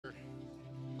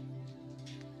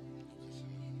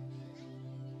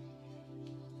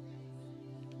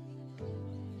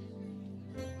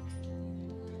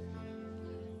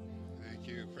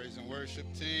worship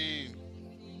team.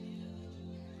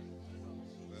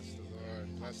 Bless the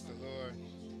Lord. Bless the Lord.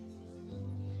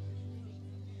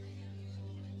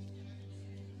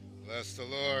 Bless the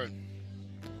Lord.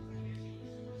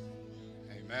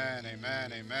 Amen.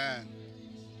 Amen. Amen.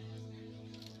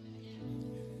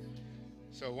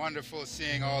 So wonderful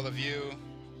seeing all of you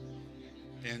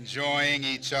enjoying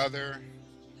each other,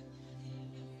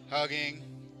 hugging,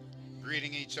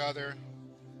 greeting each other,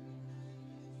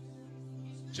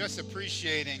 just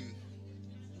appreciating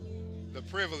the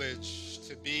privilege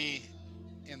to be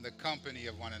in the company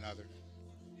of one another.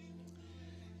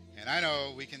 And I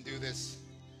know we can do this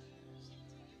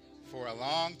for a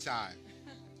long time.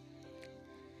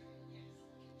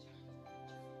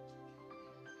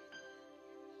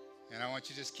 And I want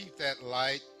you to just keep that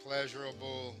light,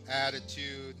 pleasurable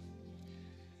attitude.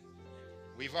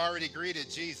 We've already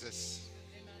greeted Jesus.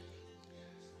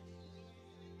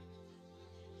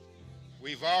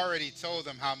 We've already told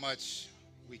him how much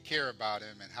we care about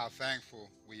him and how thankful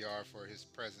we are for his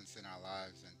presence in our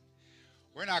lives. And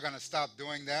we're not going to stop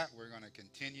doing that. We're going to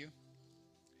continue.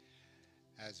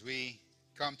 As we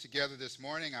come together this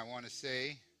morning, I want to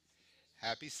say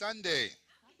happy Sunday.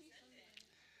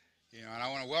 And I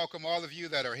want to welcome all of you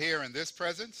that are here in this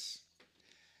presence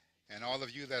and all of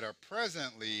you that are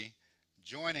presently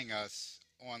joining us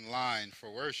online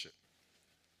for worship.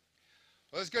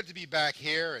 Well, it's good to be back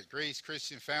here at Grace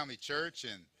Christian Family Church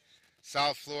in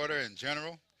South Florida in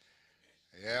general.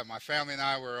 Yeah, my family and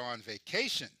I were on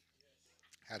vacation.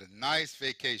 Had a nice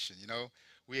vacation.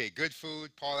 We ate good food.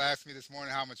 Paul asked me this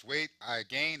morning how much weight I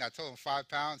gained. I told him 5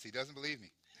 pounds. He doesn't believe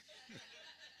me.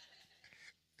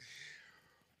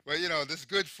 But, this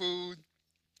good food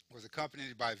was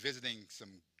accompanied by visiting some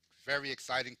very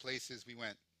exciting places. We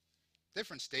went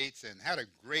different states and had a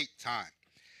great time.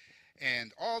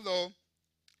 And although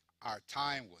our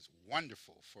time was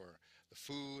wonderful for the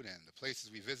food and the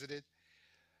places we visited,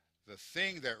 the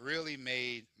thing that really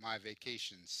made my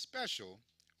vacation special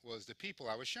was the people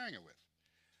I was sharing it with.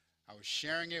 I was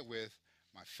sharing it with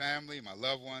my family, my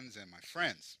loved ones, and my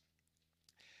friends.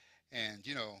 And,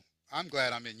 I'm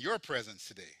glad I'm in your presence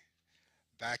today,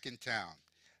 back in town,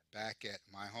 back at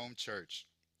my home church,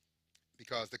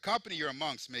 because the company you're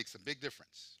amongst makes a big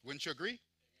difference. Wouldn't you agree?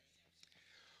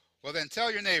 Well, then tell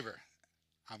your neighbor,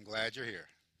 I'm glad you're here.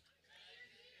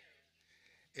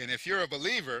 And if you're a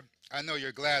believer, I know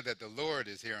you're glad that the Lord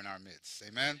is here in our midst.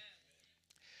 Amen?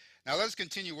 Now let's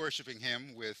continue worshiping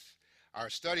him with our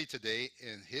study today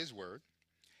in his word.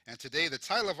 And today the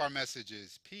title of our message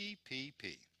is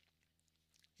PPP.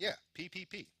 Yeah,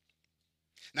 PPP.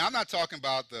 Now I'm not talking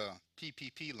about the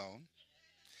PPP loan.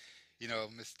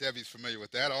 Miss Debbie's familiar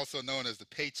with that, also known as the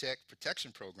Paycheck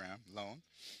Protection Program loan.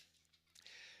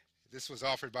 This was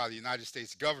offered by the United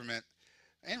States government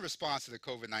in response to the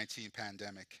COVID-19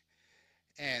 pandemic.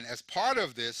 And as part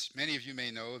of this, many of you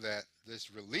may know that this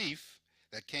relief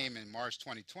that came in March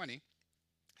 2020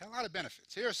 had a lot of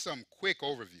benefits. Here are some quick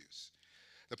overviews.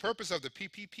 The purpose of the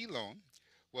PPP loan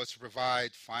was to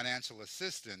provide financial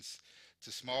assistance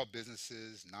to small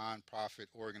businesses, nonprofit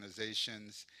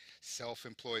organizations,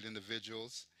 self-employed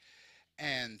individuals,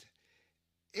 and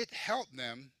it helped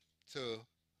them to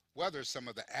weather some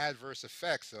of the adverse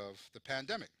effects of the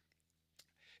pandemic.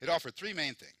 It offered 3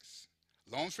 main things: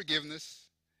 loan forgiveness,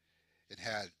 it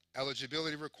had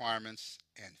eligibility requirements,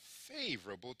 and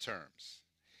favorable terms.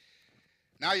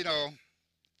 Now, you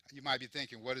might be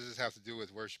thinking, what does this have to do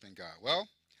with worshiping God? Well,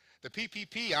 the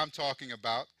PPP I'm talking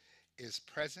about is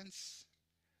presence,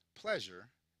 pleasure,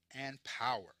 and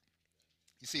power.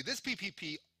 You see, this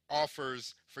PPP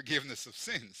offers forgiveness of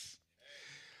sins.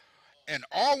 And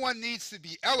all one needs to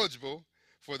be eligible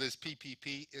for this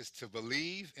PPP is to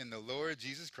believe in the Lord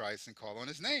Jesus Christ and call on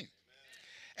his name.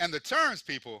 And the terms,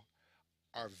 people,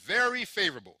 are very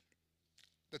favorable.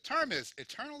 The term is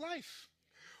eternal life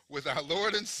with our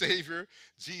Lord and Savior,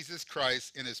 Jesus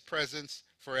Christ, in his presence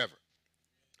forever.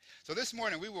 So this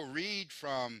morning we will read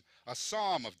from a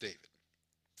Psalm of David.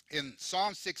 In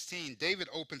Psalm 16, David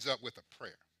opens up with a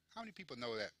prayer. How many people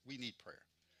know that we need prayer?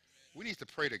 We need to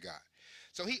pray to God.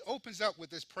 So he opens up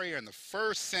with this prayer in the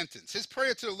first sentence. His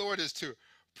prayer to the Lord is to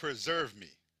preserve me.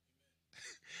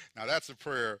 Now that's a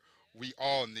prayer we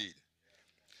all need.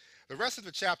 The rest of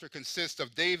the chapter consists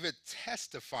of David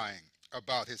testifying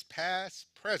about his past,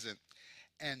 present,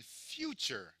 and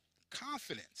future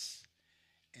confidence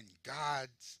in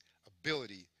God's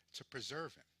ability to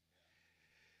preserve him.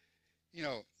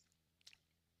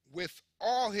 With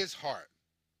all his heart.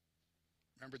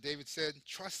 Remember, David said,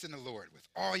 trust in the Lord with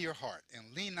all your heart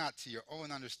and lean not to your own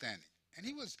understanding. And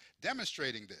he was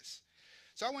demonstrating this.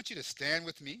 So I want you to stand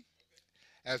with me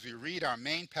as we read our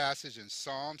main passage in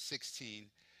Psalm 16,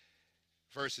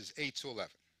 verses 8 to 11.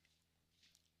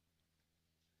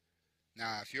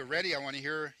 Now, if you're ready, I want to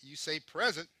hear you say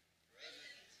present.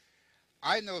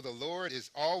 I know the Lord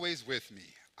is always with me.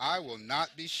 I will not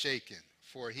be shaken,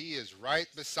 for he is right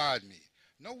beside me.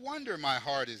 No wonder my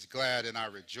heart is glad and I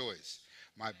rejoice.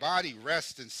 My body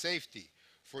rests in safety,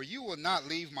 for you will not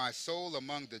leave my soul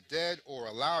among the dead or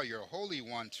allow your Holy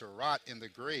One to rot in the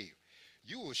grave.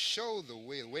 You will show the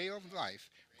way of life,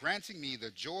 granting me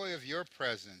the joy of your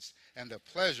presence and the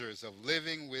pleasures of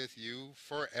living with you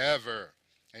forever.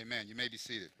 Amen. You may be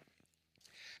seated.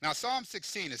 Now, Psalm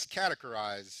 16 is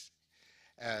categorized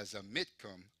as a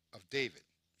mitcom of David.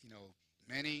 You know,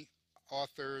 many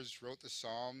authors wrote the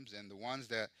Psalms, and the ones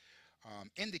that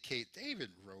indicate David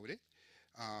wrote it,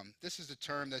 this is the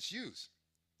term that's used.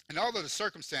 And although the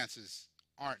circumstances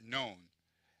aren't known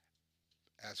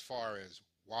as far as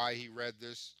why he read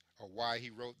this or why he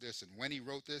wrote this and when he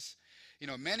wrote this, you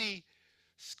know, many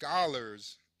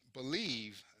scholars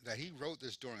believe that he wrote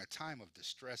this during a time of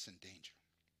distress and danger.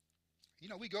 You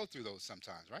know, we go through those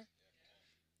sometimes, right?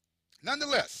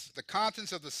 Nonetheless, the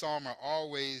contents of the psalm are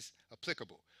always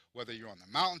applicable, whether you're on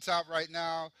the mountaintop right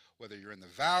now, whether you're in the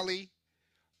valley.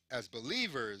 As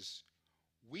believers,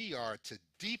 we are to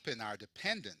deepen our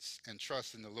dependence and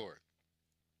trust in the Lord.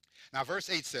 Now, verse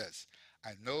 8 says,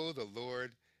 I know the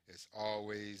Lord is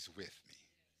always with me.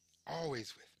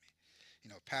 Always with me. You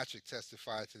know, Patrick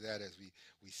testified to that as we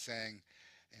sang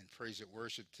in praise and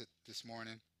worship this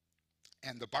morning.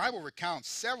 And the Bible recounts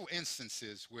several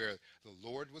instances where the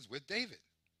Lord was with David.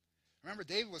 Remember,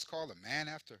 David was called a man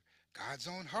after God's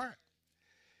own heart.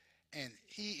 And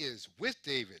he is with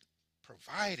David,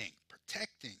 providing,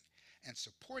 protecting, and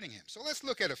supporting him. So let's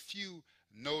look at a few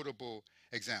notable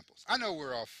examples. I know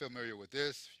we're all familiar with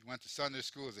this. If you went to Sunday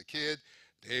school as a kid,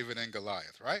 David and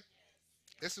Goliath, right?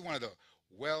 This is one of the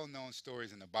well-known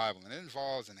stories in the Bible, and it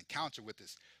involves an encounter with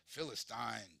this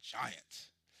Philistine giant.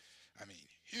 I mean,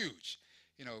 huge.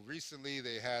 You know, recently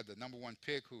they had the number one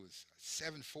pick who was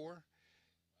 7'4",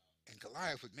 and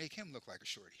Goliath would make him look like a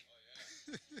shorty.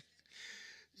 Oh, yeah.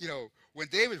 You know, when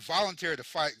David volunteered to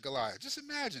fight Goliath, just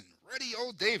imagine, ruddy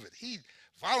old David, he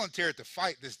volunteered to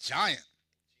fight this giant.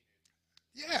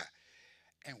 Yeah.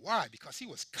 And why? Because he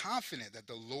was confident that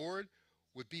the Lord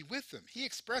would be with him. He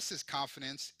expressed his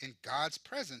confidence in God's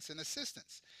presence and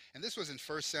assistance. And this was in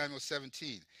 1 Samuel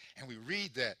 17. And we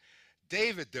read that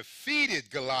David defeated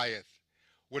Goliath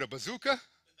with a bazooka,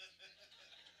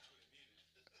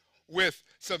 with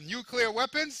some nuclear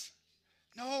weapons.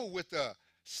 No, with a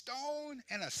stone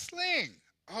and a sling.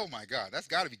 Oh my God, that's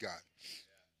got to be God.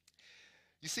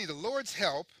 You see, the Lord's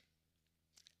help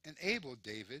enabled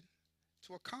David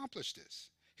to accomplish this.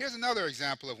 Here's another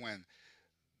example of when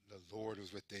the Lord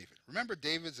was with David. Remember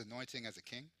David's anointing as a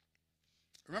king?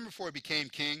 Remember before he became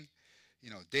king,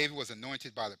 you know, David was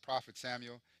anointed by the prophet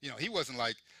Samuel. You know, he wasn't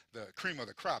like the cream of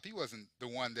the crop. He wasn't the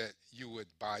one that you would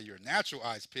by your natural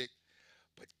eyes pick,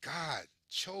 but God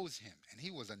chose him and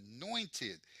he was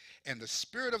anointed, and the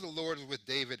Spirit of the Lord was with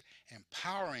David,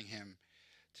 empowering him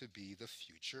to be the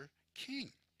future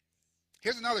king.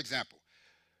 Here's another example.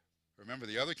 Remember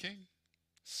the other king,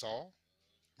 Saul?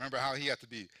 Remember how he had to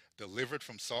be delivered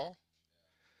from Saul?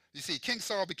 You see, King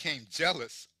Saul became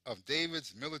jealous of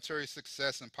David's military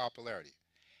success and popularity.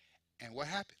 And what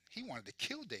happened? He wanted to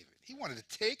kill David. He wanted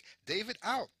to take David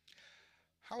out.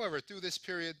 However, through this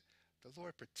period, the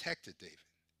Lord protected David,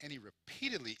 and he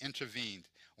repeatedly intervened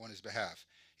on his behalf.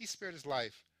 He spared his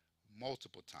life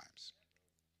multiple times.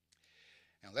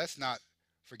 And let's not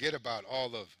forget about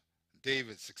all of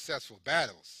David's successful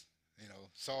battles. You know,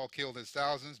 Saul killed his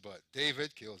thousands, but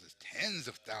David killed his tens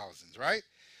of thousands, right?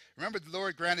 Remember, the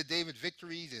Lord granted David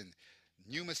victories in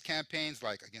numerous campaigns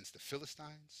like against the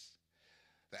Philistines,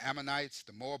 the Ammonites,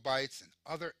 the Moabites, and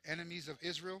other enemies of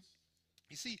Israel.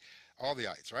 You see, all the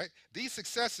ites, right? These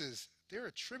successes, they're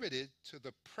attributed to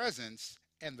the presence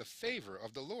and the favor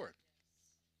of the Lord.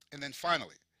 And then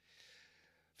finally,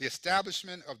 the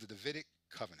establishment of the Davidic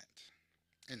covenant.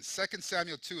 In 2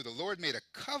 Samuel 2, the Lord made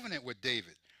a covenant with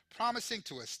David, promising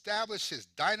to establish his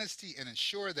dynasty and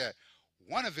ensure that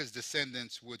one of his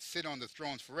descendants would sit on the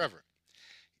throne forever.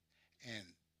 And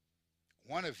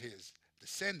one of his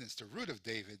descendants, the root of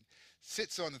David,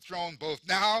 sits on the throne both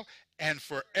now and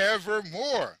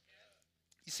forevermore.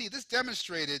 You see, this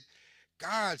demonstrated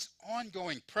God's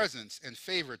ongoing presence and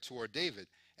favor toward David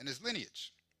and his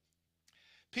lineage.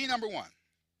 P number one,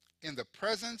 in the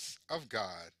presence of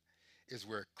God is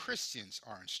where Christians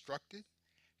are instructed,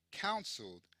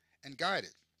 counseled, and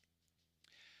guided.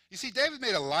 You see, David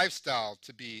made a lifestyle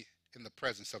to be in the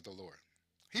presence of the Lord.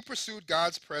 He pursued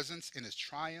God's presence in his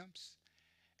triumphs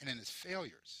and in his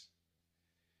failures.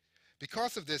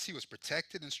 Because of this, he was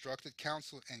protected, instructed,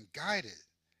 counseled, and guided,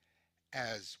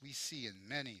 as we see in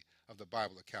many of the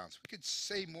Bible accounts. We could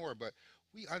say more, but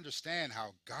we understand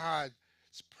how God's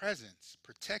presence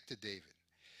protected David.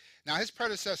 Now, his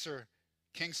predecessor,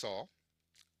 King Saul,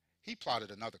 he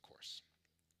plotted another course.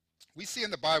 We see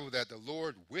in the Bible that the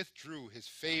Lord withdrew his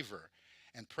favor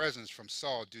and presence from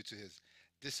Saul due to his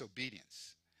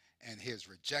disobedience and his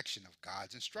rejection of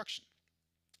God's instruction.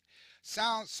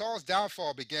 Saul's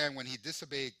downfall began when he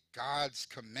disobeyed God's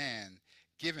command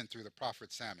given through the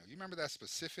prophet Samuel. You remember that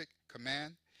specific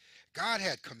command? God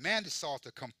had commanded Saul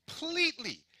to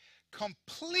completely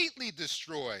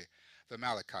destroy the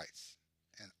Amalekites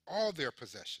and all their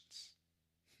possessions.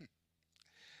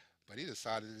 But he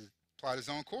decided to plot his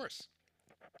own course.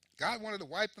 God wanted to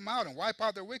wipe them out and wipe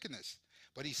out their wickedness,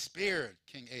 but he spared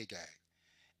King Agag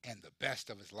and the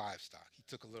best of his livestock. He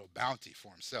took a little bounty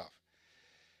for himself.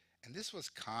 And this was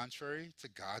contrary to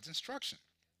God's instruction.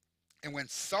 And when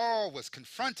Saul was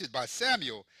confronted by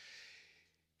Samuel,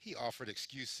 he offered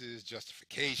excuses,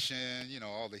 justification,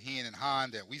 all the hen and han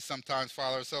that we sometimes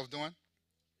find ourselves doing.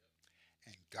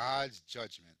 And God's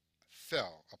judgment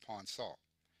fell upon Saul.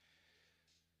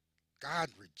 God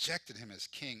rejected him as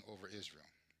king over Israel.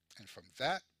 And from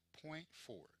that point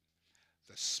forward,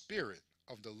 the Spirit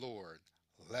of the Lord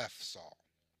left Saul,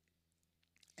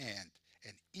 and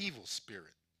an evil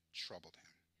spirit troubled him.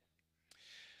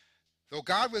 Though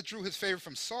God withdrew his favor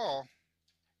from Saul,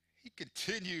 he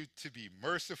continued to be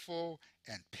merciful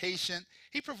and patient.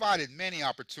 He provided many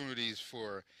opportunities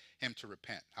for him to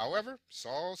repent. However,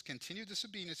 Saul's continued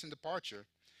disobedience and departure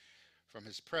from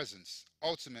his presence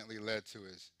ultimately led to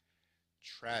his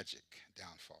tragic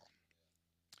downfall.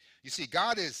 You see,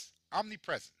 God is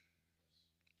omnipresent,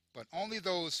 but only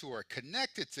those who are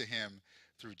connected to him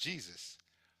through Jesus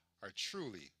are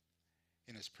truly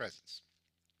in his presence.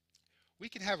 We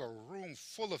can have a room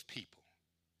full of people,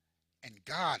 and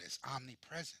God is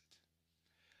omnipresent.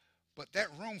 But that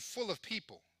room full of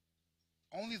people,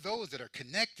 only those that are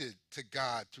connected to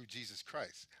God through Jesus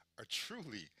Christ are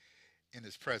truly in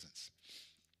his presence.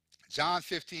 John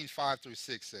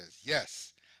 15:5-6 says,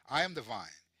 "Yes, I am the vine.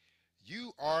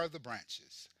 You are the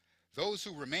branches. Those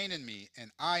who remain in me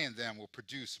and I in them will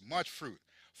produce much fruit.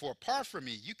 For apart from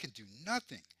me, you can do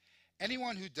nothing.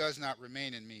 Anyone who does not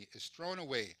remain in me is thrown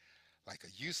away like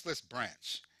a useless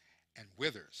branch and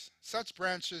withers. Such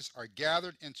branches are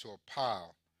gathered into a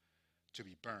pile to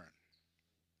be burned."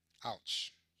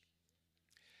 Ouch.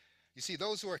 You see,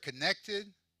 those who are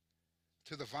connected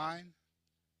to the vine,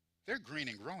 they're green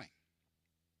and growing.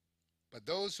 But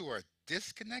those who are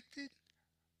disconnected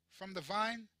from the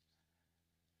vine,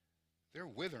 they're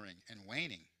withering and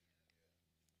waning.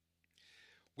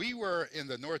 We were in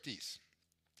the Northeast,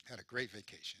 had a great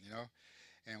vacation,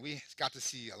 and we got to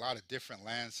see a lot of different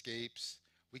landscapes.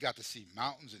 We got to see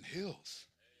mountains and hills.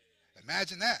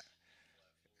 Imagine that.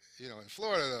 In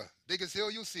Florida, the biggest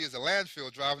hill you'll see is a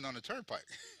landfill driving on the turnpike.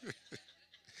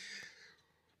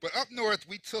 But up north,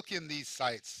 we took in these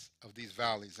sights of these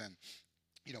valleys. And,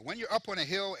 when you're up on a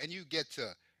hill and you get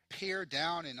to peer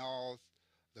down in all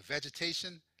the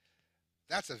vegetation,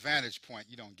 that's a vantage point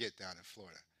you don't get down in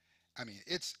Florida. I mean,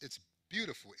 it's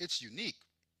beautiful. It's unique.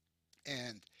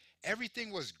 And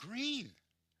everything was green.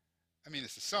 I mean,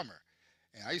 it's the summer.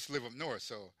 And I used to live up north,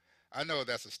 so I know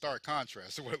that's a stark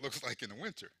contrast to what it looks like in the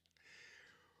winter.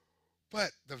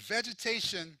 But the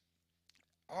vegetation,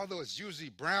 although it's usually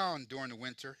brown during the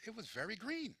winter, it was very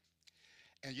green.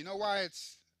 And you know why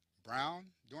it's brown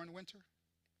during the winter?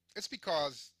 It's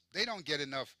because they don't get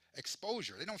enough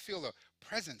exposure. They don't feel the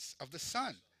presence of the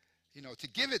sun, to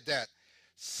give it that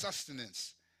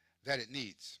sustenance that it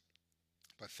needs.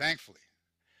 But thankfully,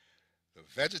 the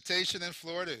vegetation in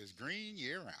Florida is green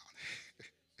year-round.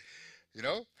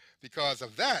 Because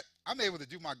of that, I'm able to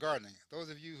do my gardening. Those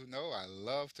of you who know, I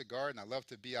love to garden. I love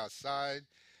to be outside.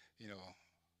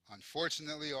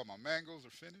 Unfortunately, all my mangoes are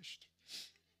finished.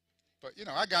 But,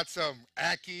 I got some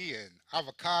ackee and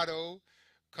avocado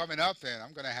coming up, and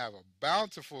I'm going to have a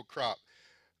bountiful crop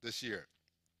this year.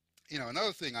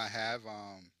 Another thing I have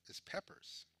is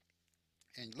peppers.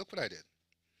 And look what I did.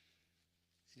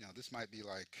 This might be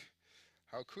like,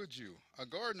 how could you? A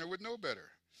gardener would know better.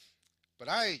 But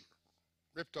I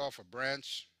ripped off a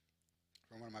branch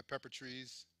from one of my pepper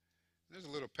trees. There's a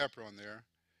little pepper on there.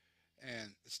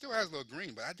 And it still has a little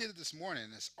green, but I did it this morning,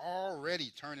 and it's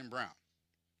already turning brown.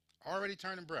 Already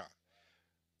turning brown.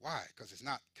 Why? Because it's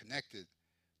not connected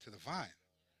to the vine.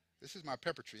 This is my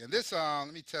pepper tree. And this,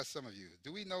 let me test some of you.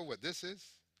 Do we know what this is?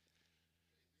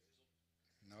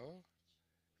 No?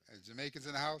 Jamaicans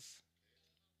in the house?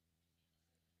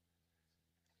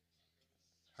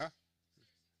 Huh?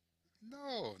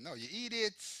 No, no, you eat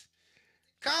it.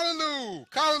 Callaloo,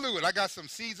 callaloo. And I got some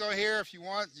seeds on here. If you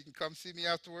want, you can come see me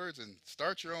afterwards and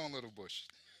start your own little bush.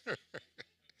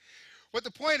 But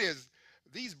the point is,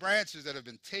 these branches that have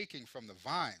been taken from the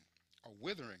vine are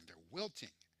withering, they're wilting.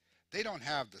 They don't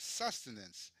have the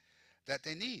sustenance that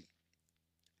they need.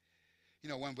 You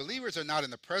know, when believers are not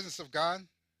in the presence of God,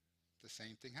 the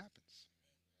same thing happens.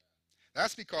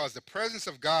 That's because the presence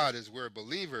of God is where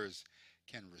believers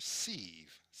can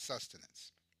receive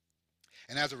sustenance.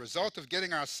 And as a result of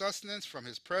getting our sustenance from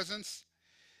his presence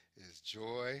is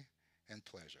joy and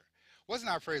pleasure.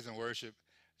 Wasn't our praise and worship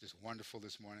just wonderful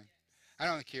this morning? I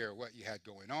don't care what you had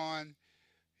going on.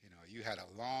 You know, you had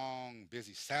a long,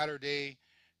 busy Saturday.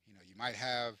 You know, you might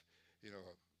have, you know,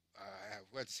 I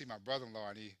went to see my brother-in-law,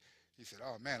 and he said,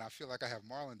 "Oh man, I feel like I have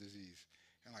Marlin disease."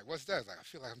 And I'm like, "What's that?" It's like, "I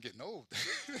feel like I'm getting old."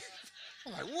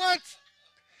 I'm like, "What?"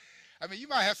 I mean, you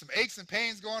might have some aches and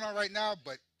pains going on right now,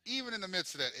 but even in the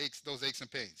midst of those aches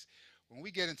and pains, when we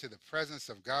get into the presence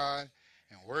of God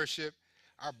and worship,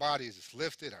 our body is just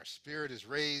lifted, our spirit is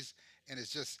raised, and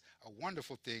it's just a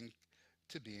wonderful thing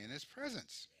to be in his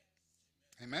presence.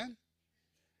 Amen?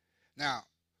 Now,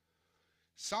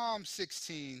 Psalm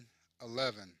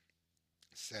 16:11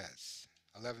 says,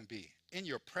 11b, "In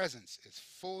your presence is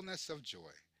fullness of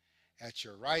joy. At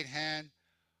your right hand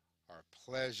are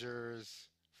pleasures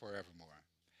forevermore."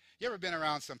 You ever been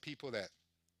around some people that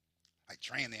like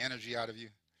drain the energy out of you?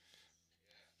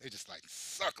 They just like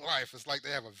suck life. It's like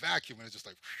they have a vacuum and it's just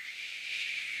like,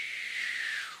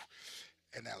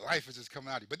 and that life is just coming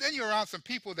out of you. But then you're around some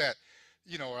people that,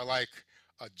 you know, are like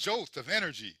a jolt of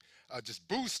energy, just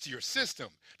boost your system.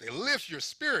 They lift your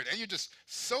spirit, and you're just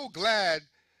so glad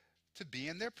to be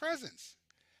in their presence.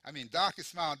 I mean, Doc is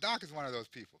smiling. Doc is one of those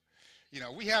people. You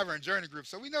know, we have her in journey group,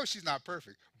 so we know she's not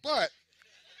perfect. But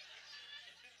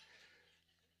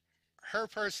her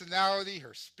personality,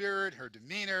 her spirit, her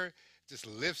demeanor just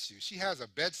lifts you. She has a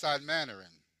bedside manner,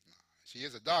 and she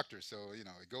is a doctor, so, you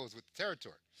know, it goes with the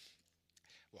territory.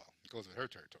 Well, it goes with her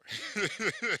territory.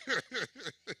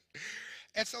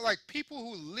 And so, like, people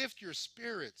who lift your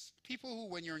spirits, people who,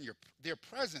 when you're in their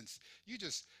presence, you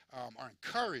just are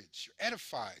encouraged, you're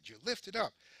edified, you're lifted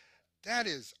up. That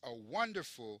is a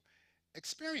wonderful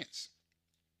experience.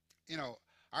 You know,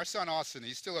 our son Austin,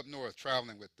 he's still up north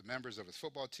traveling with the members of his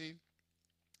football team.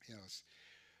 You know, it's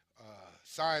a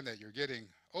sign that you're getting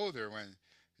older when,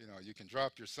 you know, you can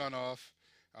drop your son off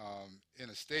in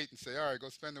a state and say, "All right, go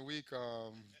spend the week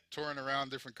touring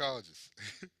around different colleges."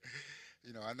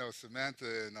 You know, I know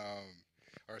Samantha and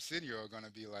Arsenio are going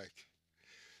to be like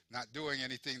not doing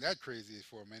anything that crazy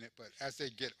for a minute, but as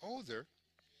they get older,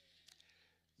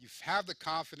 you have the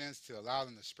confidence to allow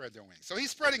them to spread their wings. So he's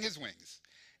spreading his wings.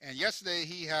 And yesterday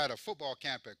he had a football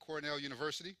camp at Cornell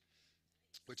University,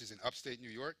 which is in upstate New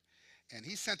York. And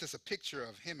he sent us a picture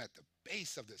of him at the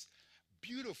base of this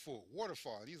beautiful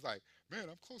waterfall. And he's like, "Man,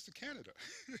 I'm close to Canada."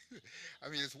 I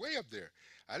mean, it's way up there.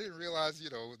 I didn't realize, you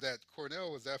know, that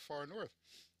Cornell was that far north.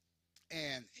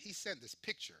 And he sent this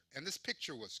picture. And this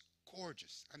picture was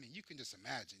gorgeous. I mean, you can just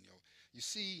imagine, you know, you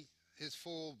see his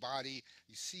full body,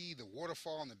 you see the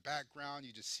waterfall in the background,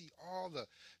 you just see all the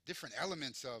different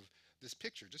elements of this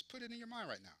picture. Just put it in your mind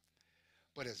right now.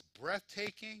 But as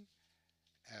breathtaking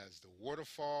as the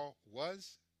waterfall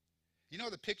was, you know,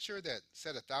 the picture that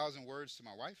said 1,000 words to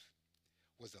my wife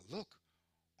was the look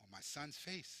on my son's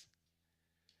face.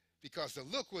 Because the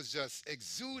look was just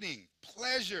exuding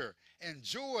pleasure and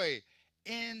joy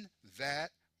in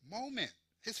that moment.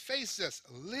 His face just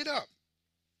lit up.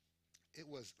 It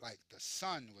was like the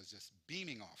sun was just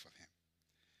beaming off of him.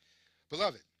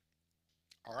 Beloved,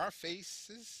 are our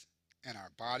faces and our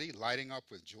body lighting up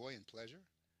with joy and pleasure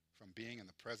from being in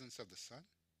the presence of the Son?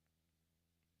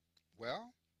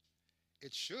 Well,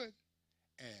 it should.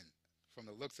 And from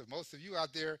the looks of most of you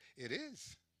out there, it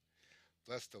is.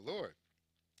 Bless the Lord.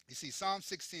 You see, Psalm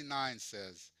 16:9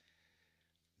 says,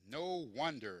 "No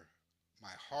wonder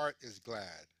my heart is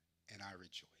glad and I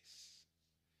rejoice."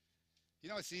 You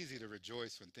know, it's easy to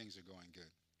rejoice when things are going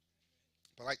good.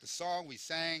 But like the song we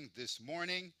sang this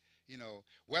morning, you know,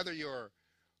 whether you're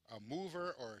a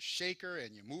mover or a shaker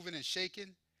and you're moving and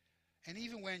shaking, and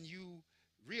even when you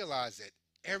realize that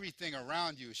everything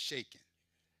around you is shaking,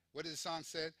 what did the song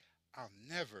say? "I'll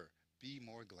never be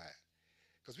more glad."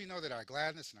 Because we know that our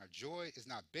gladness and our joy is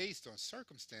not based on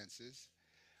circumstances,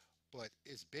 but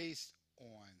it's based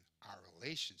on our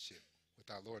relationship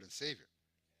with our Lord and Savior.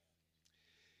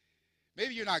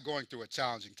 Maybe you're not going through a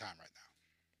challenging time right now.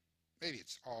 Maybe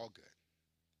it's all good.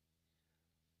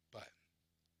 But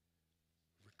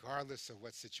regardless of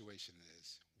what situation it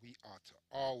is, we ought to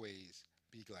always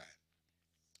be glad.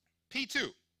 P2,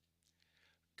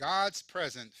 God's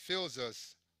presence fills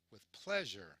us with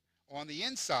pleasure on the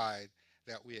inside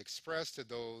that we express to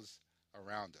those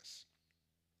around us.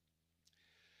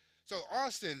 So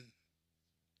Austin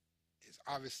is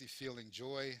obviously feeling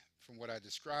joy from what I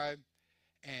described,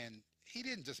 and he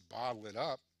didn't just bottle it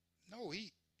up. No,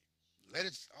 he let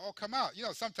it all come out. You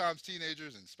know, sometimes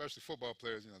teenagers and especially football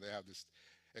players, you know, they have this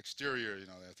exterior, you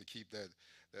know, they have to keep that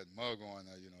mug on,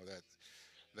 you know,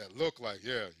 that look like,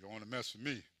 yeah, you want to mess with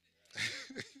me.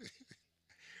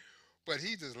 But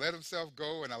he just let himself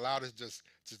go and allowed it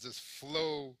to just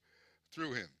flow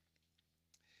through him.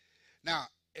 Now,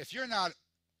 if you're not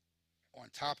on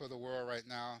top of the world right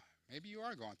now, maybe you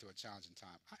are going through a challenging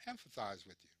time. I empathize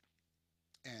with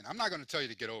you. And I'm not going to tell you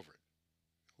to get over it.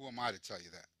 Who am I to tell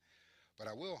you that? But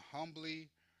I will humbly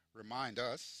remind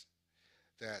us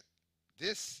that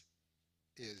this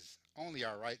is only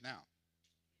our right now.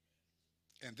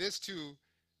 And this too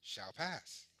shall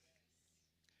pass.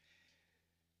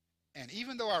 And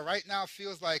even though our right now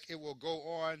feels like it will go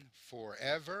on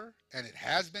forever, and it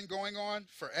has been going on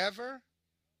forever,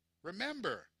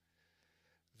 remember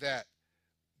that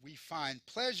we find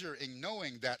pleasure in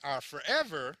knowing that our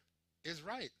forever is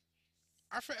right.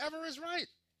 Our forever is right.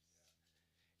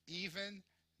 Even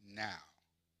now.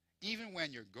 Even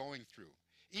when you're going through.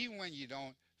 Even when you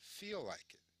don't feel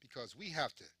like it. Because we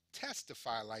have to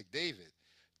testify like David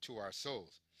to our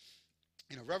souls.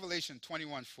 You know, Revelation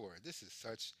 21:4. This is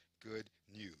such good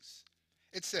news.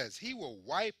 It says, He will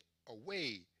wipe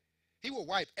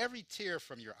every tear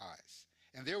from your eyes,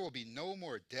 and there will be no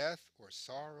more death or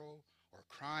sorrow or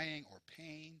crying or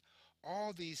pain.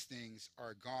 All these things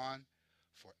are gone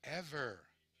forever.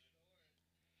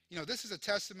 You know, this is a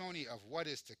testimony of what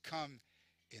is to come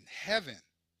in heaven.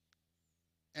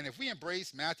 And if we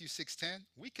embrace Matthew 6:10,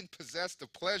 we can possess the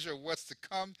pleasure of what's to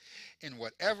come in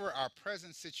whatever our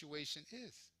present situation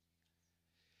is.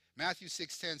 Matthew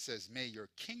 6:10 says, May your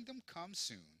kingdom come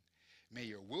soon. May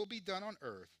your will be done on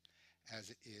earth as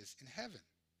it is in heaven.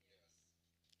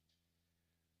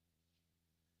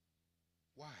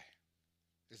 Why?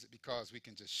 Is it because we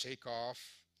can just shake off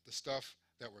the stuff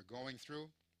that we're going through?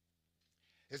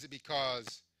 Is it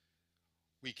because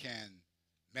we can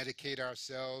medicate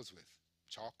ourselves with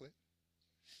chocolate?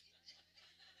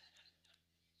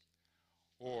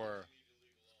 Or,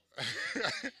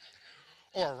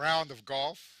 or a round of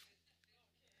golf?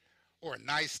 Or a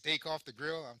nice steak off the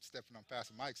grill? I'm stepping on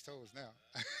Pastor Mike's toes now.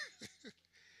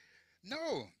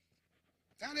 No,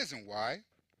 that isn't why.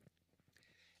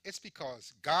 It's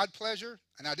because God pleasure,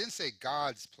 and I didn't say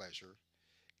God's pleasure,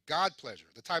 God pleasure,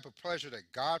 the type of pleasure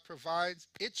that God provides,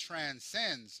 it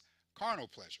transcends carnal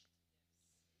pleasure.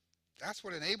 That's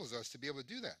what enables us to be able to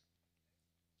do that.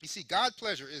 You see, God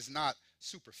pleasure is not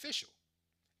superficial.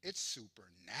 It's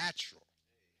supernatural.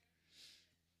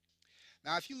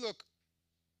 Now, if you look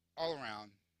all around,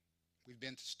 we've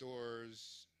been to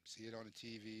stores, see it on the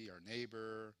TV, our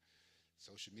neighbor,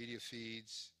 social media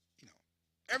feeds, you know,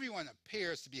 everyone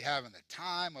appears to be having the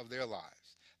time of their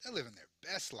lives. They're living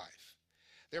their best life.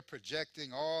 They're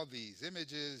projecting all these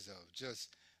images of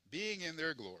just being in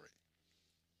their glory.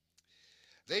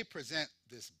 They present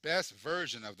this best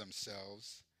version of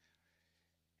themselves,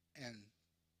 and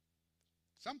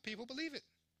some people believe it.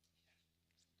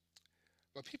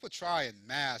 But people try and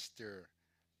mask their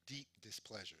deep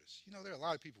displeasures. You know, there are a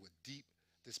lot of people with deep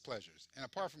displeasures. And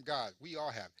apart from God, we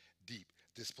all have deep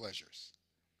displeasures.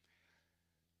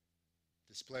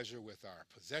 Displeasure with our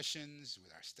possessions,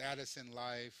 with our status in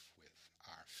life, with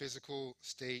our physical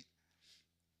state.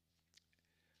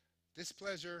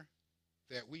 Displeasure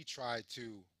that we try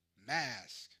to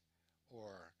mask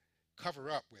or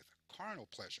cover up with carnal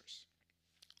pleasures.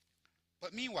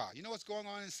 But meanwhile, you know what's going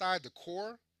on inside the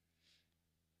core?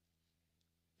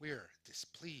 We're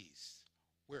displeased.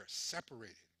 We're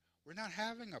separated. We're not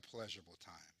having a pleasurable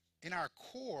time. In our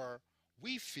core,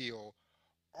 we feel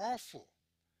awful.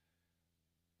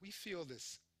 We feel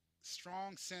this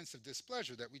strong sense of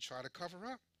displeasure that we try to cover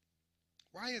up.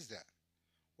 Why is that?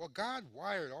 Well, God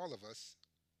wired all of us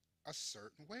a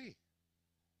certain way.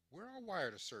 We're all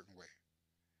wired a certain way.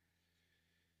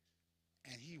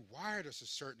 And He wired us a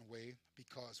certain way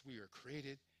because we are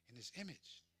created in His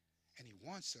image. And He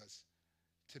wants us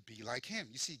to be like Him.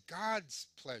 You see, God's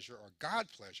pleasure, or God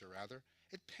pleasure rather,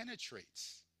 it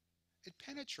penetrates. It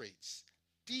penetrates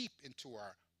deep into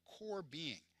our core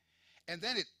being. And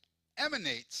then it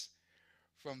emanates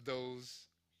from those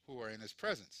who are in His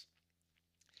presence.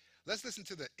 Let's listen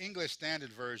to the English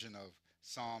Standard Version of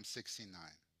Psalm 69.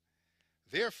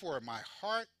 Therefore my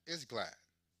heart is glad,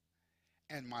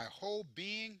 and my whole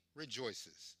being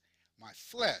rejoices. My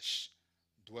flesh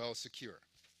dwells secure.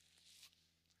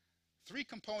 Three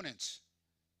components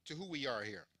to who we are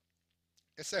here.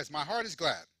 It says, my heart is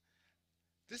glad.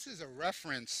 This is a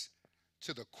reference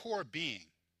to the core being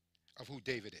of who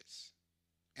David is.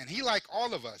 And he, like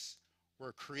all of us,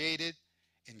 were created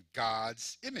in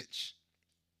God's image.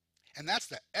 And that's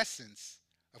the essence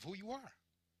of who you are.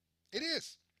 It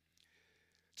is.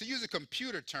 To use a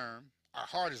computer term, our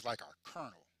heart is like our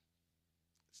kernel.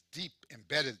 It's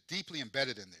deeply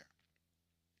embedded in there.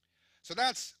 So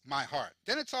that's my heart.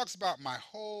 Then it talks about my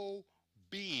whole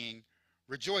being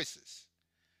rejoices.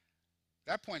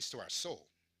 That points to our soul,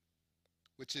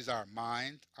 which is our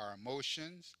mind, our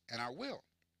emotions, and our will.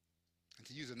 And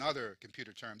to use another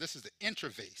computer term, this is the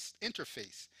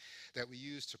interface that we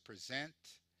use to present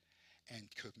and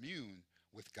commune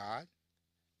with God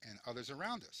and others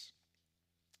around us.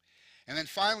 And then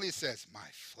finally it says, my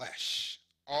flesh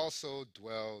also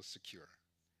dwells secure.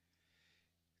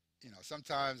 You know,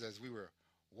 sometimes as we were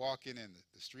walking in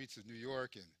the streets of New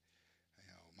York, and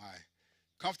my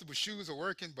comfortable shoes are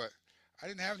working, but I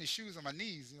didn't have any shoes on my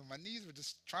knees. My knees were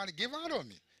just trying to give out on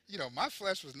me. My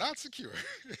flesh was not secure.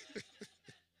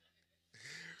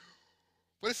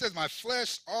 But it says, my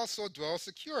flesh also dwells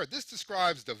secure. This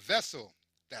describes the vessel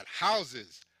that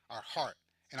houses our heart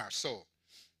and our soul.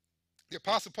 The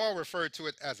Apostle Paul referred to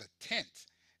it as a tent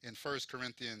in 1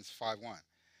 Corinthians 5:1.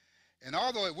 And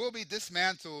although it will be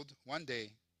dismantled one day,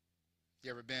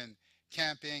 you ever been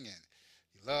camping and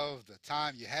you love the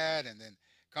time you had, and then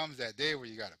comes that day where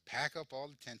you got to pack up all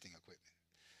the tenting equipment.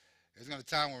 There's going to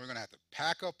be a time when we're going to have to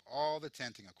pack up all the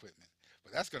tenting equipment.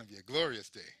 But that's going to be a glorious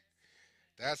day.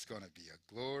 That's going to be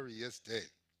a glorious day.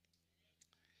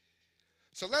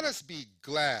 So let us be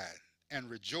glad and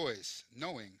rejoice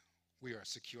knowing we are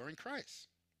secure in Christ.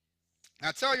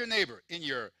 Now tell your neighbor in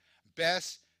your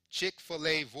best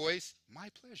Chick-fil-A voice, my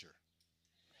pleasure.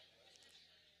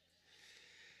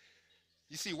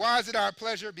 You see, why is it our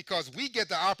pleasure? Because we get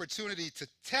the opportunity to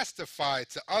testify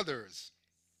to others.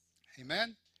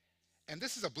 Amen? And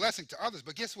this is a blessing to others,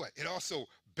 but guess what? It also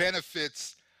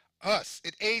benefits us.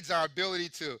 It aids our ability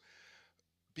to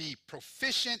be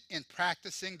proficient in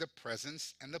practicing the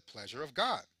presence and the pleasure of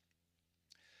God.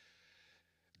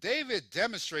 David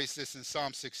demonstrates this in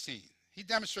Psalm 16. He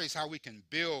demonstrates how we can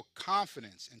build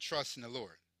confidence and trust in the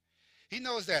Lord. He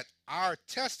knows that our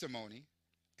testimony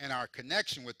and our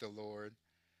connection with the Lord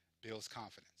builds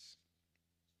confidence.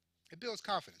 It builds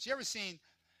confidence. You ever seen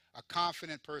a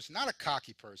confident person, not a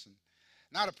cocky person,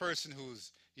 not a person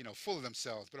who's, full of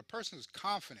themselves, but a person who's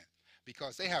confident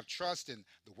because they have trust in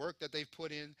the work that they've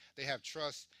put in. They have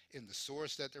trust in the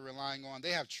source that they're relying on.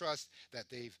 They have trust that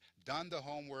they've done the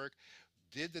homework,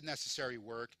 did the necessary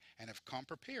work, and have come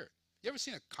prepared. You ever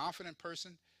seen a confident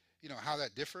person? How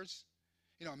that differs?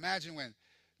 Imagine when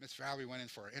Miss Valerie went in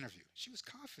for her interview. She was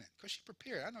confident because she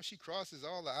prepared. I know she crosses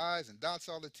all the I's and dots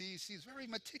all the T's. She's very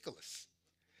meticulous.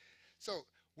 So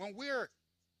when we're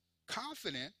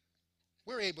confident,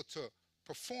 we're able to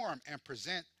perform and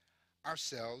present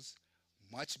ourselves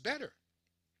much better.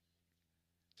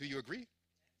 Do you agree?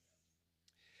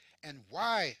 And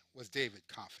why was David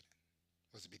confident?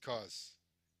 Was it because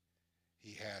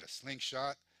he had a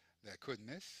slingshot that couldn't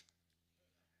miss?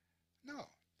 No.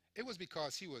 It was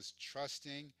because he was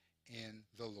trusting in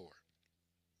the Lord.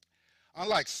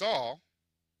 Unlike Saul,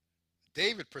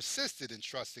 David persisted in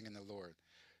trusting in the Lord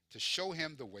to show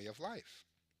him the way of life.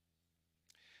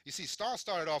 You see, Saul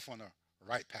started off on the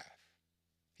right path.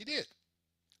 He did.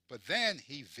 But then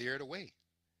he veered away.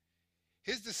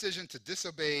 His decision to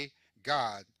disobey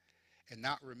God and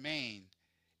not remain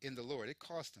in the Lord, it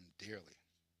cost him dearly.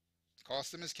 It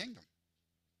cost him his kingdom.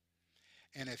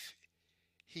 And if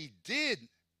he did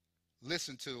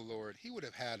listen to the Lord, he would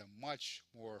have had a much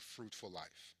more fruitful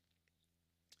life.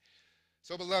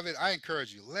 So, beloved, I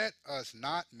encourage you, let us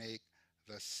not make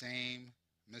the same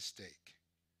mistake.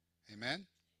 Amen?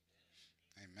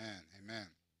 Amen. Amen.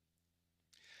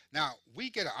 Now, we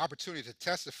get an opportunity to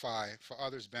testify for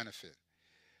others' benefit,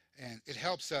 and it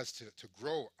helps us to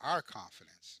grow our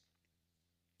confidence.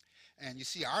 And you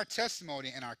see, our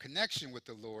testimony and our connection with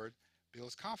the Lord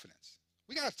builds confidence.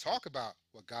 We got to talk about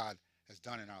what God has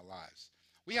done in our lives.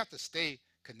 We have to stay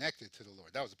connected to the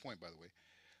Lord. That was the point, by the way.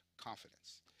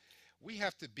 Confidence. We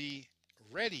have to be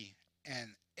ready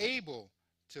and able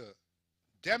to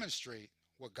demonstrate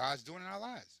what God's doing in our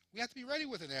lives. We have to be ready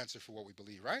with an answer for what we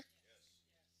believe, right?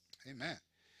 Yes. Amen.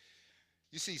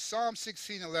 You see, Psalm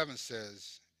 16:11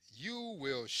 says, "You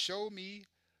will show me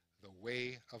the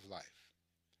way of life."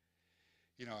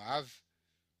 I've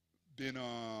been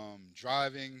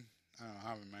driving, I don't know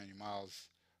how many miles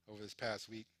over this past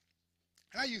week.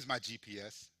 And I use my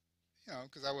GPS,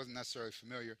 because I wasn't necessarily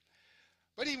familiar.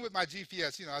 But even with my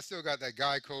GPS, I still got that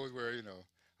guide code where,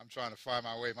 I'm trying to find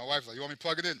my way. My wife's like, "You want me to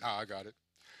plug it in?" Nah, I got it.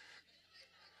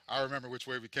 I remember which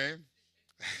way we came.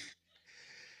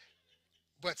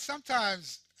 But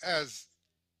sometimes, as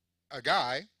a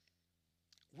guy,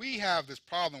 we have this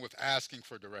problem with asking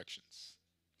for directions.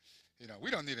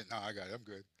 We don't need it. Nah, I got it. I'm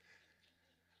good.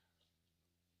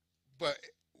 But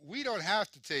we don't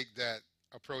have to take that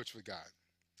approach with God.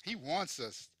 He wants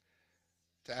us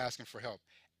to ask Him for help.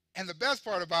 And the best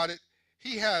part about it,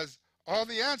 He has all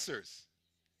the answers.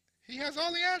 He has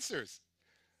all the answers.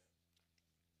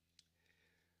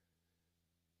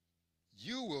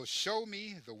 You will show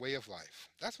me the way of life.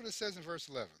 That's what it says in verse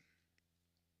 11.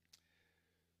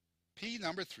 P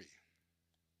number 3.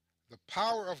 The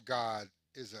power of God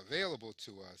is available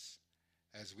to us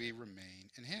as we remain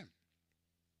in Him.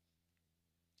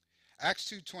 Acts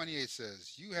 2:28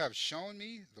 says, "You have shown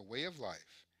me the way of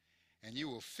life, and you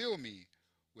will fill me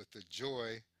with the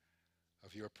joy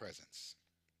of your presence."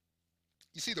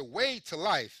 You see, the way to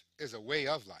life is a way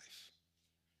of life.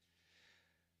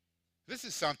 This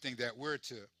is something that we're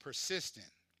to persist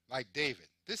in, like David.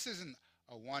 This isn't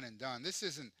a one and done. This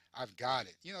isn't, "I've got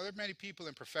it." There are many people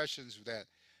in professions that,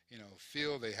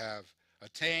 feel they have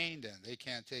attained and they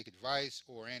can't take advice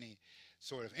or any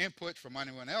sort of input from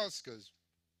anyone else because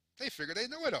they figure they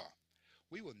know it all.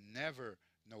 We will never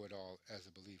know it all as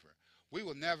a believer. We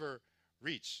will never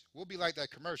reach. We'll be like that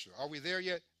commercial. Are we there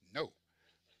yet? No.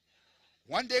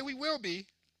 One day we will be.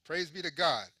 Praise be to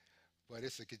God. But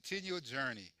it's a continual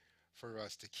journey for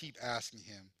us to keep asking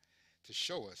Him to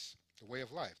show us the way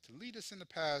of life, to lead us in the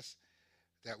path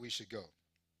that we should go.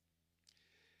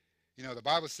 The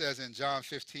Bible says in John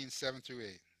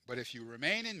 15:7-8, "But if you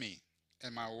remain in me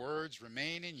and my words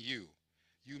remain in you,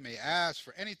 you may ask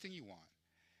for anything you want,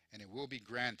 and it will be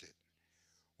granted.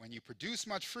 When you produce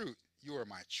much fruit, you are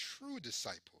my true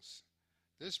disciples.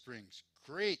 This brings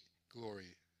great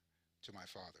glory to my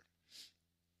Father."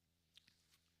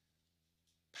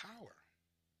 Power.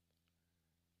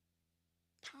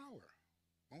 Power.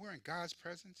 When we're in God's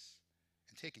presence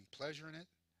and taking pleasure in it,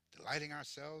 delighting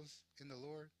ourselves in the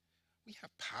Lord, we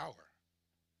have power.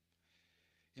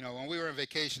 When we were on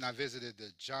vacation, I visited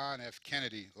the John F.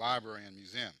 Kennedy Library and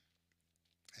Museum.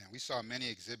 And we saw many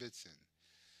exhibits and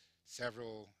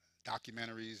several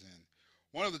documentaries. And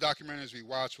one of the documentaries we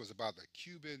watched was about the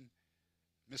Cuban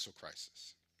Missile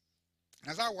Crisis. And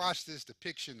as I watched this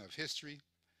depiction of history,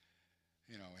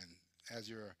 and as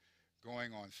you're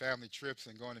going on family trips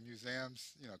and going to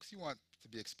museums, because you want to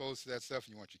be exposed to that stuff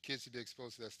and you want your kids to be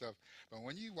exposed to that stuff. But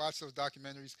when you watch those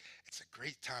documentaries, it's a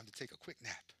great time to take a quick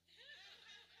nap.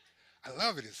 I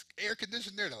love it. It's air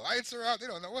conditioned there. The lights are out. They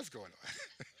don't know what's going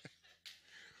on.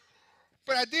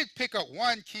 But I did pick up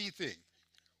one key thing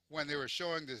when they were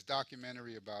showing this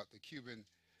documentary about the Cuban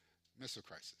Missile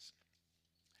Crisis.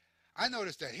 I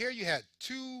noticed that here you had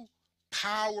two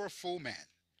powerful men,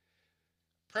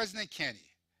 President Kennedy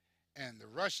and the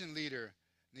Russian leader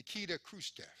Nikita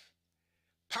Khrushchev.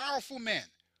 Powerful men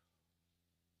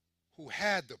who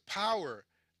had the power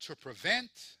to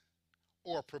prevent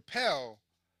or propel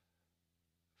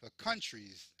the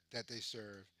countries that they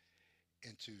serve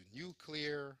into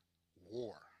nuclear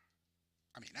war.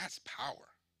 I mean, that's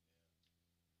power.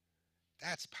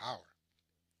 That's power.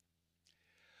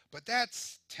 But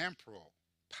that's temporal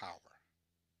power.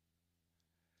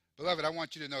 Beloved, I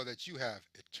want you to know that you have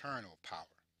eternal power.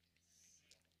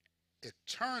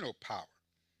 Eternal power.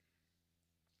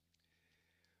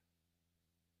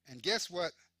 And guess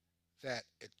what that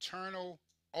eternal,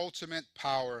 ultimate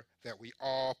power that we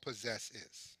all possess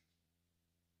is?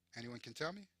 Anyone can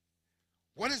tell me?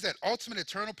 What is that ultimate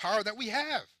eternal power that we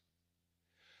have?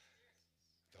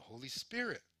 The Holy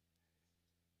Spirit.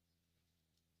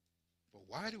 But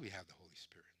why do we have the Holy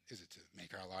Spirit? Is it to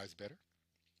make our lives better?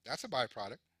 That's a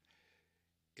byproduct.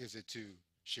 Is it to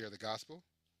share the gospel?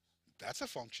 That's a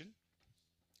function.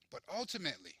 But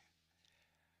ultimately,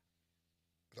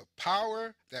 the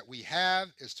power that we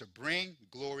have is to bring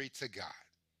glory to God.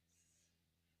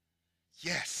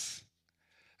 Yes,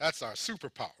 that's our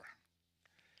superpower.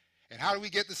 And how do we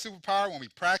get the superpower? When we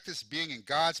practice being in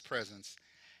God's presence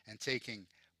and taking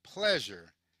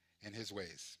pleasure in His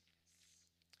ways.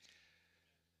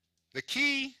 The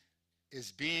key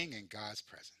is being in God's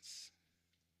presence.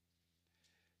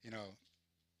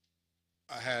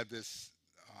 I had this,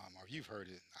 or you've heard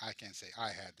it, I can't say I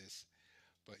had this,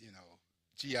 but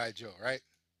G.I. Joe, right?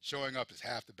 Showing up is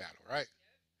half the battle, right?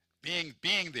 Being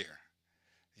there,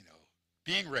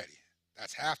 being ready.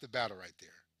 That's half the battle right there.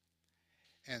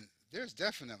 And there's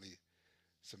definitely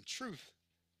some truth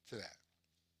to that.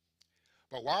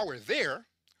 But while we're there,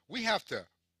 we have to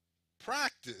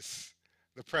practice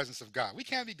the presence of God. We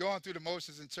can't be going through the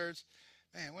motions in church.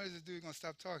 Man, when is this dude going to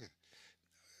stop talking?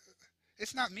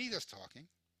 It's not me that's talking.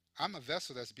 I'm a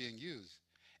vessel that's being used.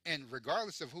 And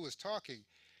regardless of who is talking,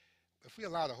 if we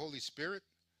allow the Holy Spirit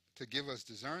to give us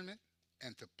discernment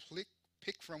and to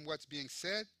pick from what's being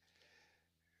said,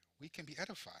 we can be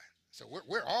edified. So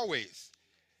we're always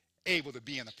able to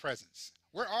be in the presence.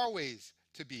 We're always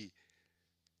to be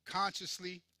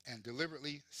consciously and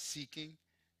deliberately seeking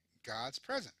God's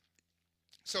presence.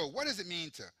 So what does it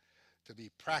mean to be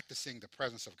practicing the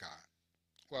presence of God?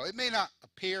 Well, it may not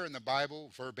appear in the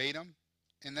Bible verbatim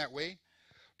in that way,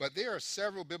 but there are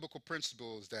several biblical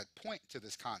principles that point to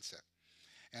this concept.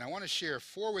 And I want to share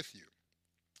 4 with you.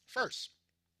 First,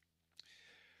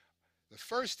 the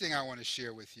first thing I want to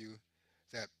share with you,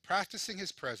 that practicing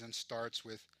his presence starts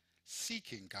with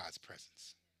seeking God's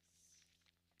presence.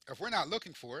 If we're not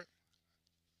looking for it,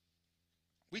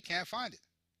 we can't find it.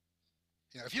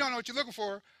 If you don't know what you're looking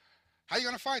for, how are you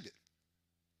going to find it?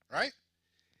 Right?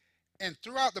 And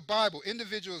throughout the Bible,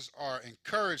 individuals are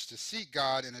encouraged to seek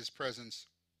God in his presence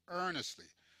earnestly.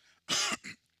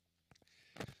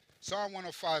 Psalm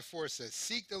 105:4 says,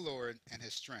 "Seek the Lord and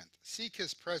his strength. Seek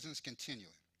his presence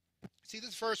continually." See,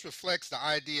 this verse reflects the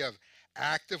idea of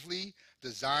actively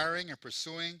desiring and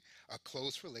pursuing a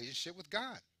close relationship with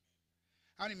God.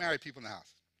 How many married people in the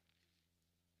house?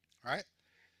 Right?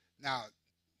 Now,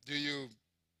 do you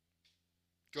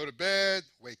go to bed,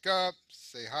 wake up,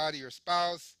 say hi to your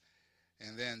spouse,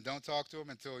 and then don't talk to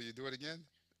them until you do it again?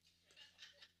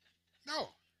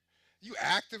 No.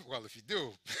 Well, if you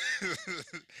do,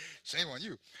 shame on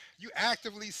you. You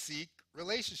actively seek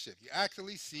relationship. You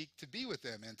actively seek to be with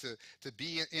them and to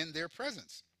be in their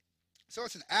presence. So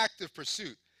it's an active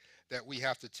pursuit that we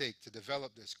have to take to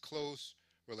develop this close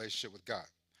relationship with God.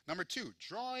 Number 2,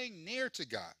 drawing near to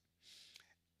God.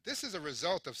 This is a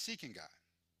result of seeking God.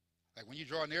 Like when you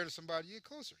draw near to somebody, you get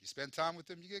closer. You spend time with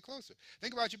them, you get closer.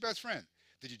 Think about your best friend.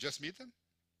 Did you just meet them?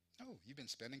 No, you've been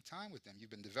spending time with them.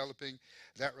 You've been developing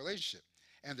that relationship.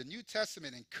 And the New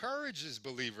Testament encourages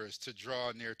believers to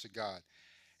draw near to God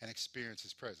and experience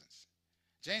his presence.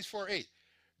 James 4:8,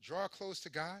 draw close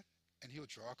to God and he'll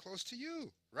draw close to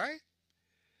you, right?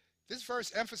 This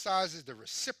verse emphasizes the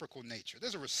reciprocal nature.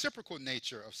 There's a reciprocal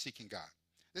nature of seeking God.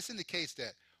 This indicates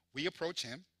that we approach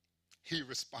him, he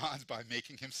responds by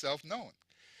making himself known.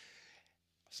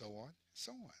 So on,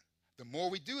 so on. The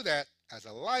more we do that as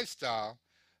a lifestyle,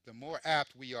 the more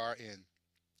apt we are in,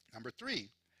 number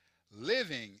 3,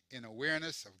 living in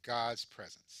awareness of God's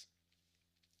presence.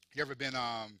 You ever been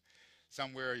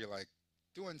somewhere you're like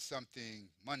doing something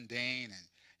mundane and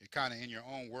you're kind of in your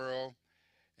own world,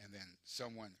 and then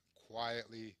someone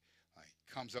quietly like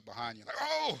comes up behind you like,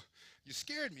 "Oh, you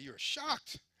scared me. You were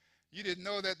shocked. You didn't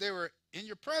know that they were in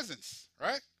your presence,"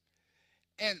 right?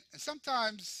 And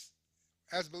sometimes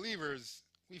as believers,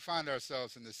 we find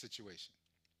ourselves in this situation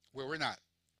where we're not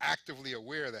actively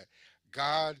aware that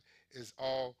God is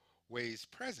always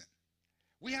present.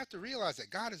 We have to realize that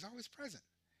God is always present.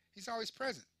 He's always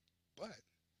present. But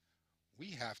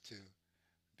we have to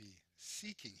be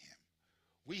seeking him.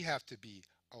 We have to be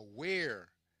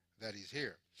aware that he's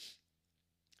here.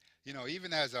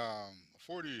 Even as a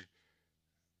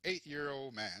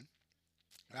 48-year-old man,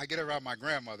 when I get around my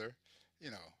grandmother,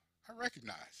 I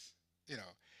recognize,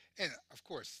 and of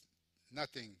course,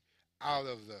 nothing out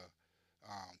of the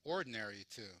ordinary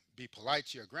to be polite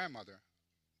to your grandmother.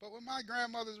 But when my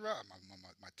grandmother's around,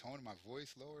 my tone of my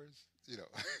voice lowers,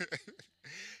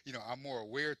 I'm more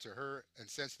aware to her and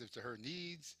sensitive to her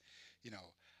needs.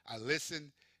 I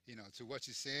listen, to what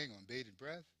she's saying on bated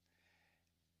breath.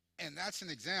 And that's an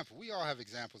example. We all have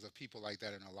examples of people like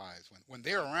that in our lives. When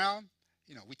they're around,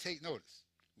 we take notice.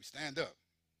 We stand up.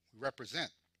 We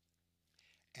represent.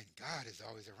 And God is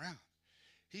always around.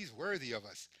 He's worthy of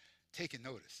us taking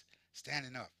notice,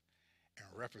 standing up, and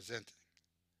representing.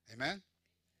 Amen?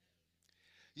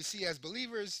 You see, as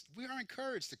believers, we are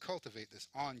encouraged to cultivate this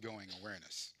ongoing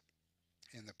awareness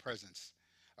in the presence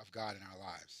of God in our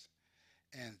lives.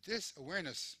 And this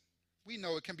awareness, we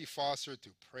know it can be fostered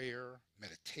through prayer,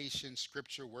 meditation,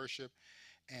 scripture, worship,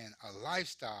 and a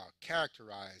lifestyle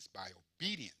characterized by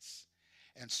obedience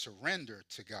and surrender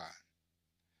to God.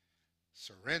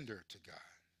 Surrender to God.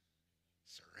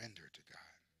 Surrender to God.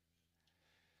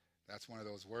 That's one of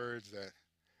those words that,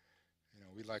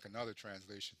 we'd like another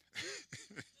translation.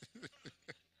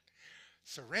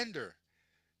 Surrender.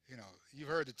 You've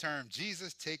heard the term,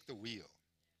 Jesus take the wheel.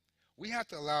 We have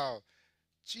to allow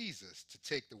Jesus to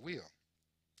take the wheel.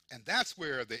 And that's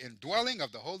where the indwelling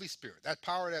of the Holy Spirit, that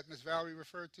power that Miss Valerie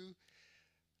referred to,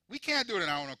 We can't do it in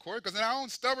our own accord because in our own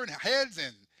stubborn heads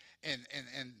and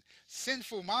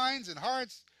sinful minds and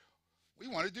hearts, we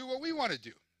want to do what we want to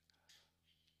do.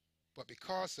 But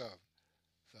because of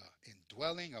the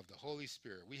indwelling of the Holy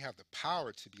Spirit, we have the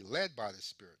power to be led by the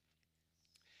Spirit.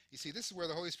 You see, this is where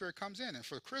the Holy Spirit comes in. And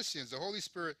for Christians, the Holy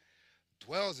Spirit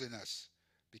dwells in us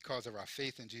because of our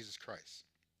faith in Jesus Christ.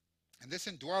 And this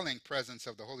indwelling presence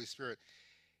of the Holy Spirit,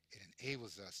 it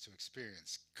enables us to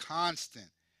experience constant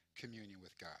communion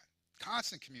with God.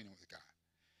 Constant communion with God.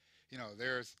 You know,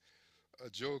 there's a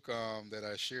joke that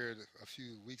I shared a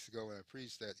few weeks ago when I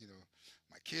preached that, you know,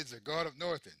 my kids are gone up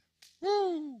north and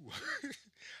woo!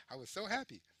 I was so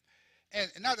happy. And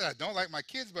not that I don't like my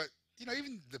kids, but, you know,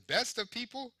 even the best of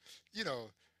people, you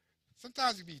know,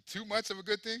 sometimes it can be too much of a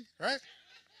good thing, right?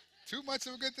 Too much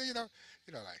of a good thing, like,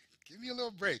 give me a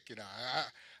little break,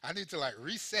 I need to like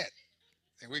reset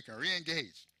and we can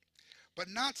re-engage. But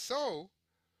not so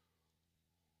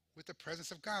with the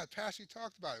presence of God. Pastor, you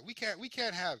talked about it. We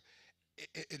can't have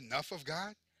enough of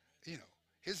God. You know,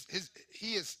 his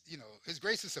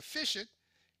grace is sufficient,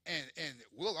 and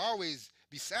we'll always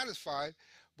be satisfied,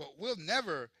 but we'll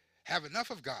never have enough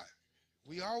of God.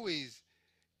 We always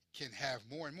can have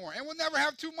more and more, and we'll never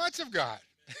have too much of God.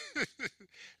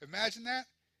 Imagine that.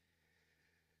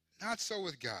 Not so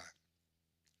with God.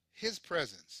 His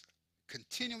presence,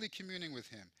 continually communing with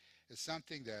him, is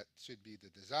something that should be the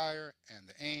desire and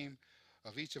the aim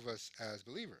of each of us as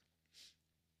believers.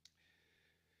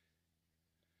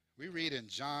 We read in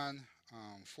John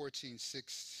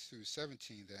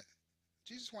 14:6-17 that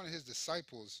Jesus wanted his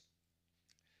disciples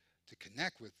to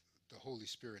connect with the Holy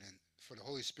Spirit and for the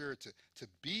Holy Spirit to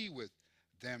be with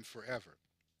them forever.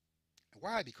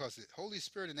 Why? Because the Holy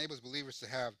Spirit enables believers to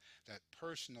have that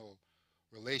personal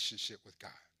relationship with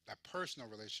God. That personal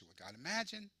relationship with God.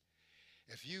 Imagine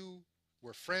if you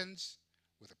were friends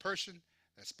with a person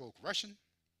that spoke Russian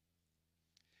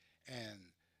and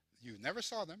you never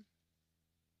saw them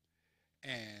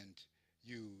and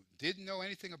you didn't know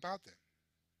anything about them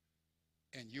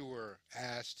and you were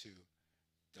asked to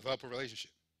develop a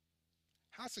relationship.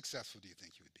 How successful do you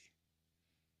think you would be?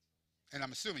 And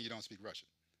I'm assuming you don't speak Russian.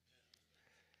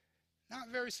 Not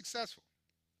very successful.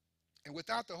 And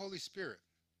without the Holy Spirit,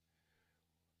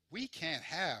 we can't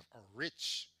have a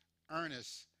rich,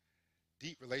 earnest,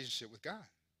 deep relationship with God.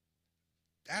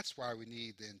 That's why we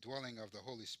need the indwelling of the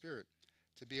Holy Spirit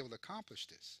to be able to accomplish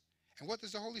this. And what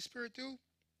does the Holy Spirit do?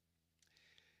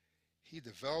 He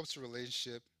develops a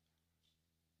relationship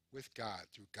with God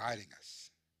through guiding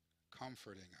us,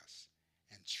 comforting us,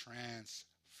 and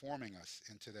transforming us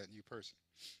into that new person.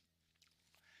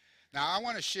 Now, I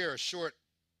want to share a short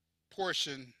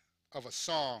portion of a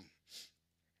song.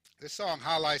 This song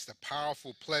highlights the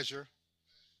powerful pleasure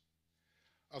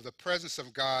of the presence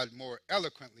of God more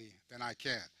eloquently than I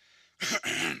can.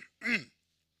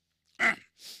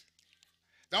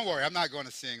 Don't worry, I'm not going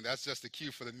to sing. That's just a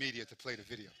cue for the media to play the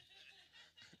video.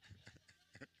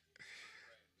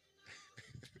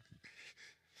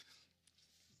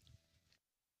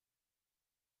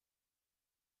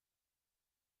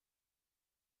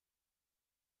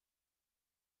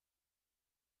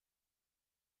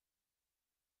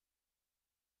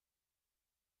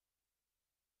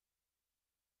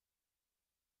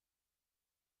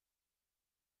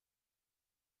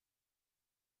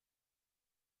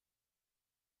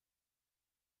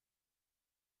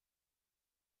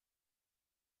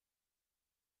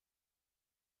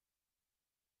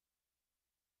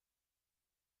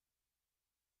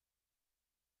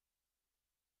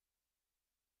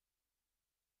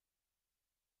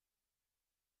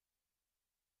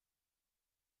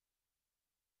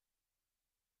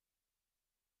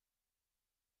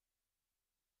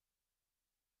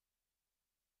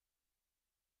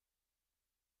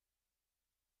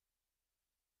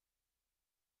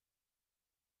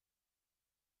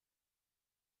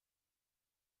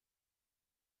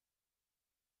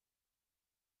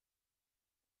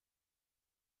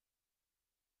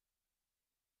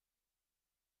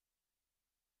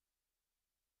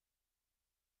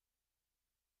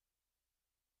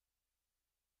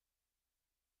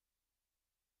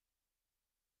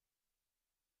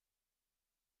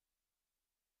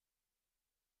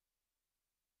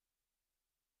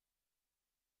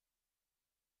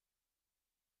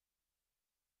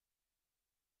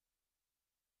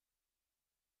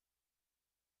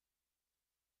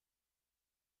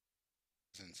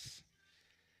 Presence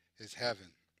is heaven.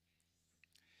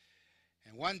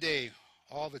 And one day,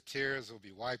 all the tears will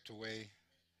be wiped away.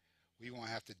 We won't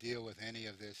have to deal with any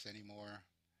of this anymore.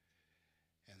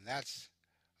 And that's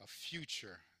a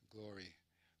future glory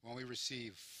when we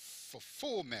receive a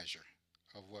full measure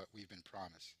of what we've been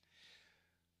promised.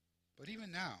 But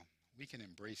even now, we can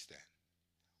embrace that.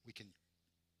 We can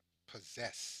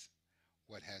possess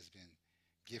what has been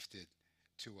gifted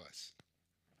to us.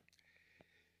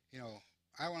 You know,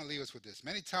 I want to leave us with this.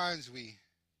 Many times we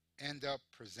end up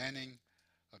presenting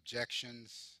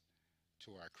objections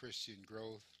to our Christian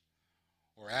growth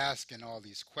or asking all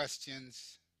these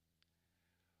questions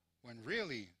when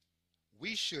really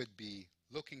we should be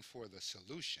looking for the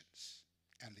solutions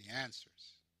and the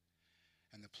answers.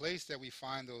 And the place that we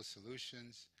find those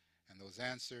solutions and those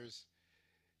answers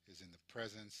is in the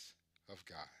presence of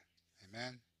God.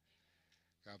 Amen.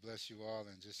 God bless you all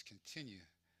and just continue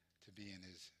to be in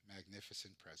his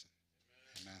magnificent presence.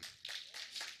 Amen.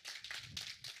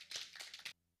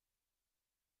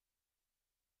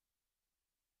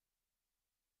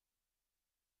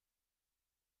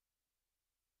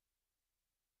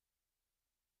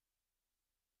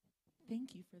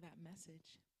 Thank you for that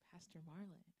message, Pastor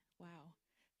Marlon. Wow.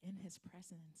 In his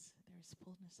presence, there is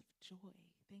fullness of joy.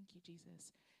 Thank you,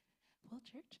 Jesus. Well,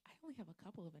 church, I only have a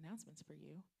couple of announcements for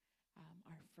you.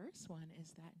 Our first one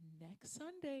is that next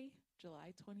Sunday,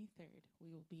 July 23rd, we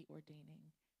will be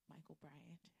ordaining Michael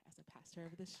Bryant as a pastor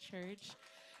of this church.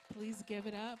 Please give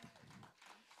it up.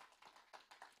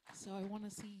 So I want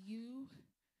to see you,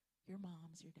 your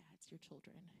moms, your dads, your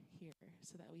children here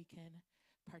so that we can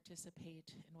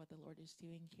participate in what the Lord is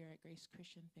doing here at Grace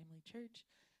Christian Family Church,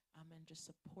 and just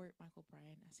support Michael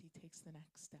Bryant as he takes the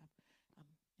next step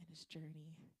in his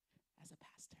journey as a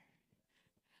pastor.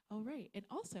 All right. And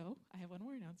also, I have one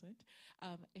more announcement.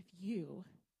 If you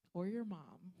or your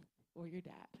mom or your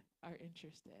dad are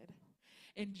interested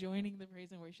in joining the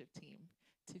praise and worship team,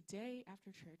 today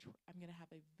after church, I'm going to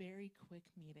have a very quick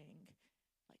meeting,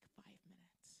 like 5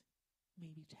 minutes,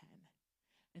 maybe 10.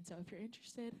 And so if you're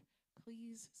interested,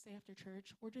 please stay after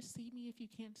church or just see me if you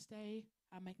can't stay.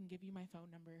 I can give you my phone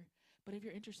number. But if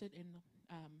you're interested in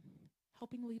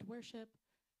helping lead worship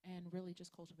and really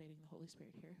just cultivating the Holy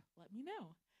Spirit here, let me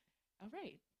know. All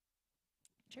right.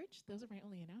 Church, those are my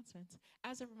only announcements.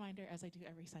 As a reminder, as I do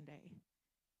every Sunday,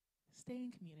 stay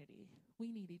in community.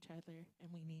 We need each other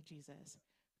and we need Jesus.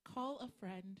 Call a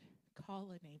friend, call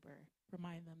a neighbor.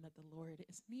 Remind them that the Lord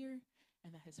is near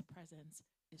and that his presence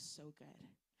is so good.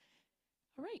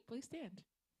 All right, please stand.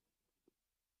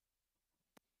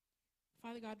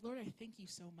 Father God, Lord, I thank you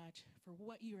so much for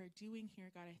what you are doing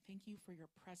here. God, I thank you for your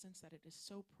presence, that it is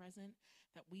so present,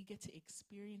 that we get to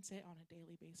experience it on a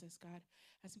daily basis. God,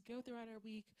 as we go throughout our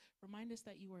week, remind us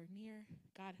that you are near.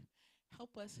 God,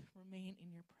 help us remain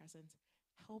in your presence.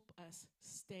 Help us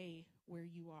stay where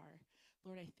you are.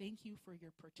 Lord, I thank you for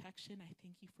your protection. I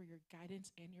thank you for your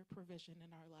guidance and your provision in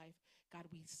our life. God,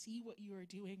 we see what you are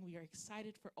doing. We are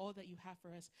excited for all that you have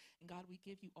for us. And God, we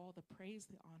give you all the praise,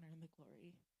 the honor, and the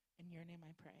glory. In your name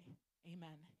I pray.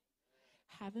 Amen.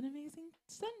 Have an amazing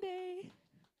Sunday.